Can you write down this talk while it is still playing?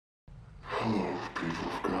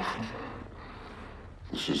Gotham.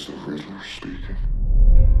 This is the Riddler speaking.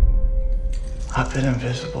 I've been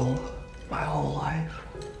invisible my whole life.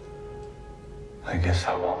 I guess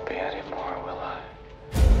I won't be anymore, will I?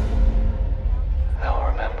 They'll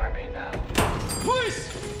remember me now. Police!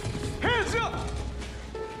 Hands up!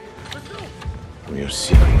 I'm your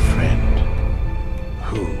secret friend.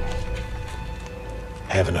 Who?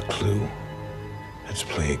 Having a clue? Let's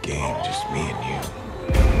play a game, just me and you.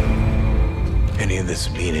 Any of this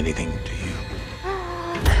mean anything to you?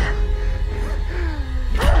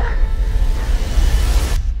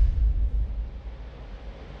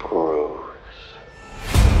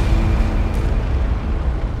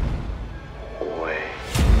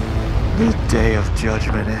 The day of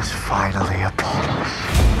judgment is finally upon us.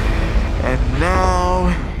 And now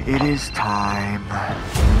it is time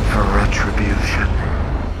for retribution.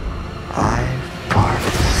 I've parked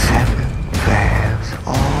 7 vans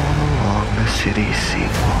all along the city's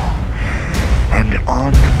seawall. And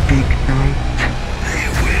on the big night, they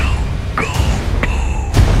will go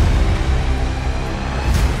boom.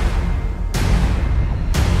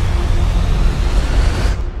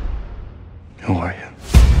 Who are you?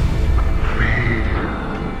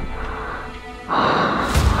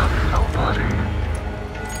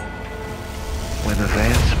 When the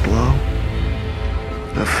vans blow,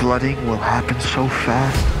 the flooding will happen so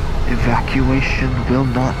fast, evacuation will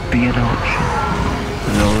not be an option.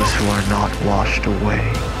 Those who are not washed away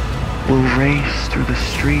will race through the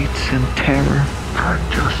streets in terror. I'm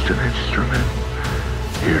just an instrument,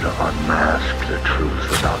 here to unmask the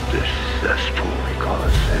truth about this cesspool we call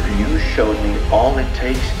a city. You showed me all it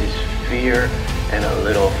takes is fear and a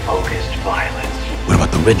little focused violence. What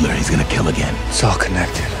about the Riddler? He's gonna kill again. It's all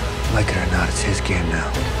connected. Like it or not, it's his game now.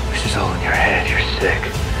 This is all in your head. You're sick,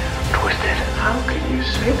 twisted. How can you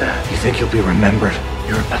say that? You think you'll be remembered?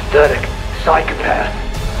 You're a pathetic psychopath.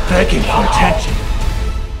 Begging for attention.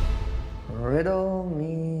 Riddle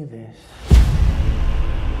me this.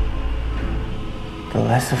 The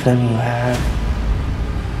less of them you have,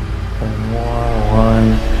 the more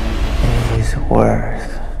one is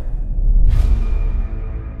worth.